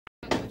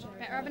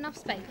Better have enough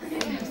space.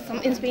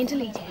 Something's being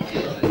deleted.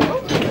 It's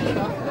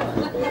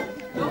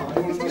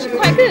actually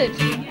quite good.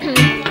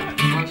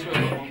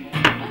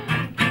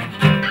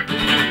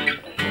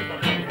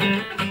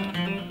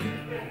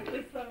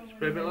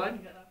 Spray a bit light?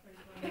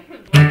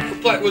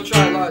 We'll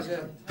try it light,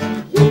 yeah.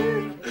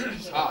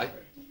 It's high.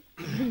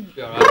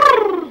 Be alright.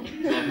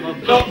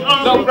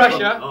 No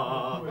pressure.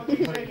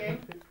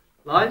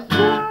 Lies? Do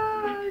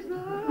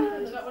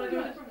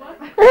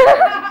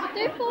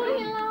Falling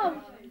in Love.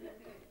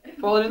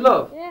 Falling in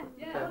love? Yeah.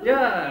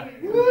 Yeah.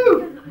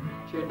 Woo!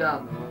 Tune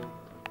down though.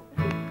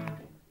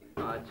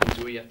 Alright,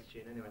 we have to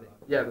tune anyway.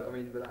 Yeah, but I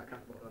mean with that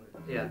cap on it.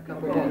 Yeah,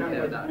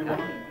 yeah, with that cap.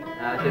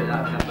 Do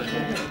that cap on.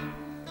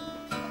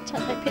 Try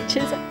to take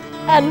pictures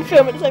and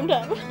film at the same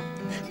time.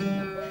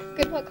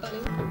 Good work,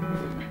 Colin.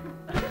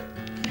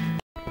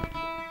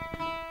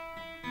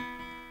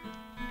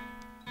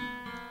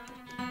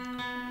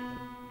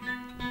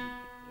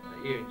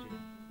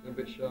 A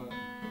bit shy.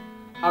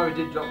 Harry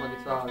did drop my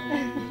guitar.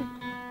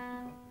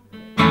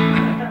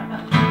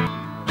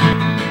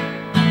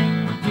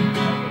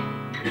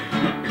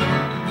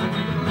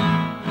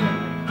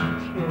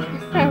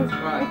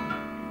 Right.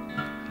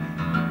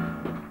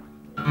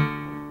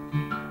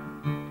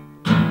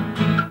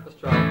 Let's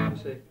try it.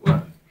 Let's see.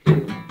 1, 2,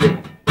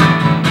 3.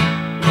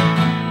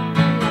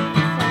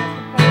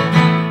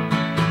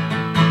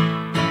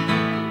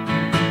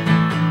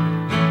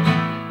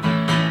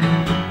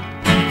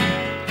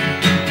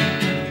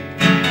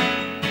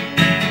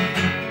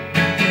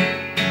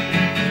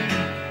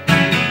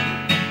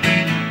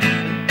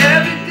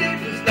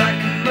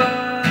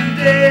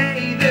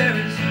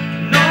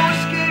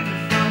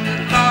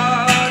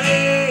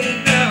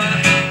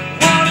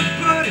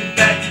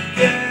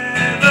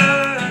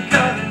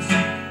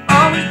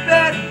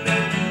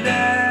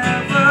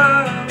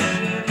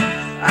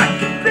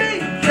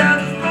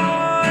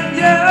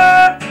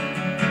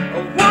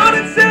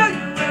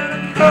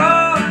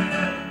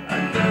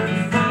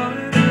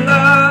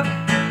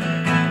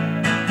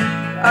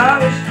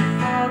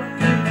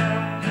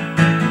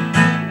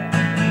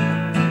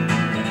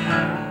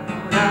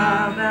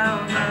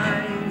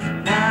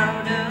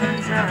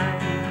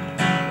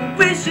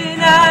 Wishing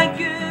I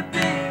could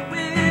be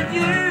with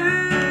you,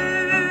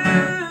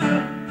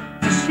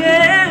 to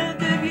share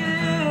the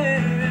view.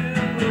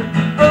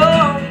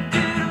 Oh, we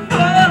could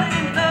fall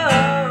in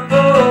love. Oh,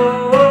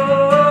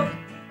 oh,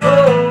 oh,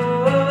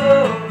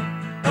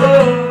 oh,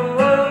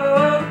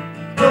 oh,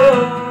 oh.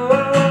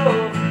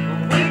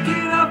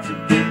 Waking up to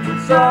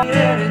people's song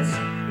and it's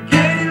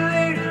getting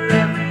later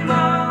every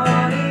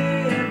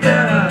morning.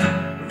 And I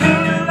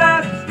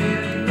realize it's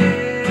nearly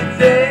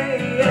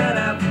midday and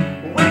I'm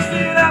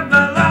wasting up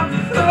my life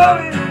and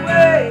throwing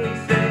away.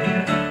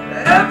 Saying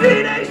that every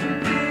day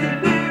should be a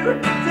new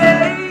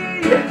day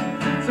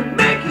to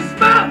make you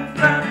smile and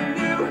find a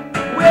new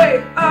way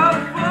of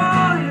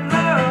falling in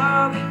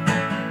love.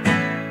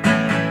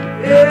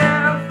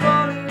 Yeah, I'm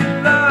falling in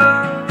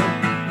love.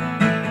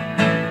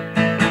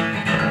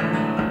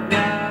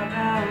 Now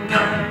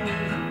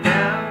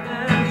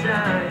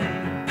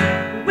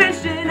I'm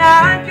wishing I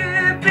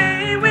could be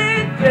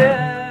with you.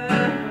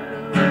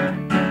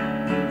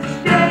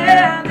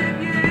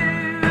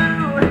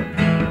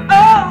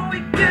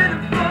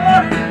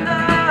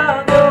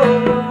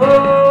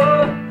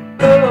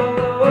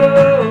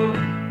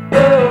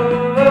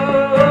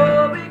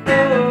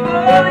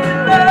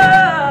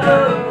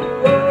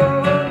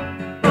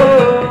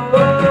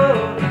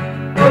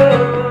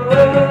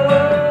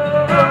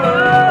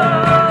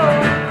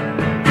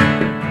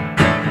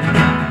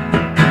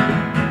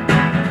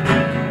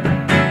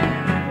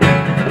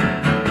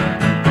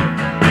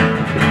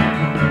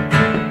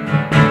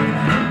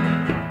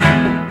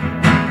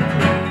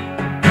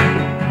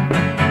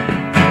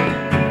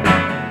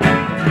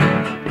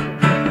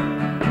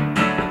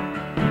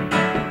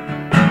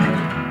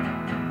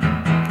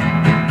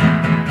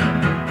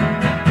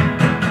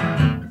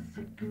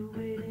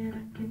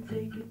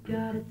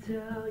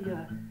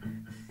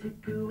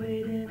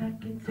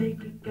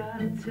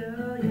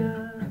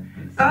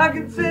 I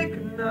can take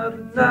another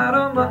night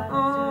on my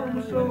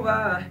own, so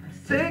I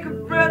take a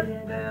breath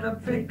and then I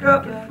pick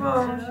up the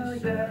phone. She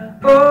said,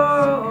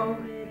 oh,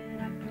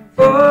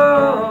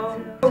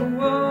 oh, oh,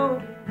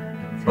 oh,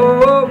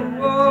 oh,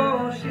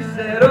 oh. She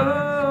said, oh,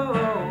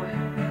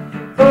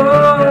 oh, oh,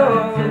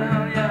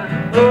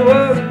 oh,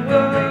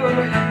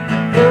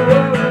 oh,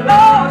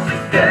 oh. She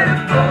said,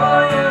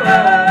 fall in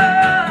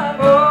love,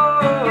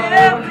 oh,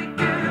 yeah, we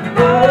could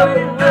fall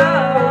in love.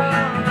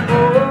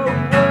 Oh,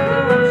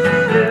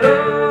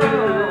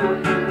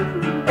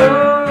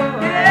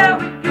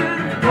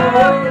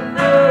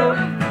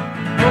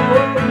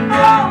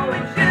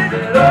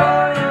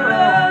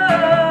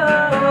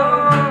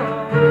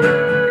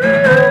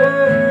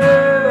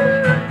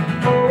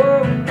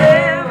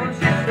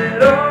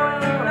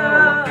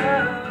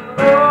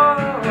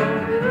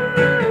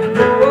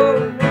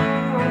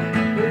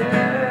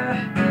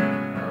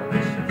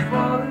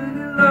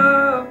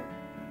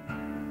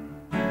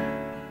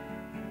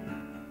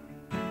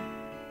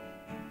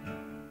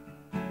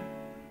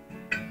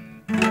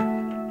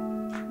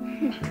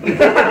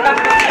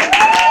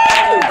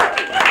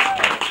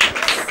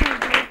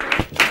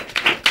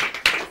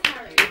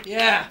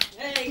 Yeah.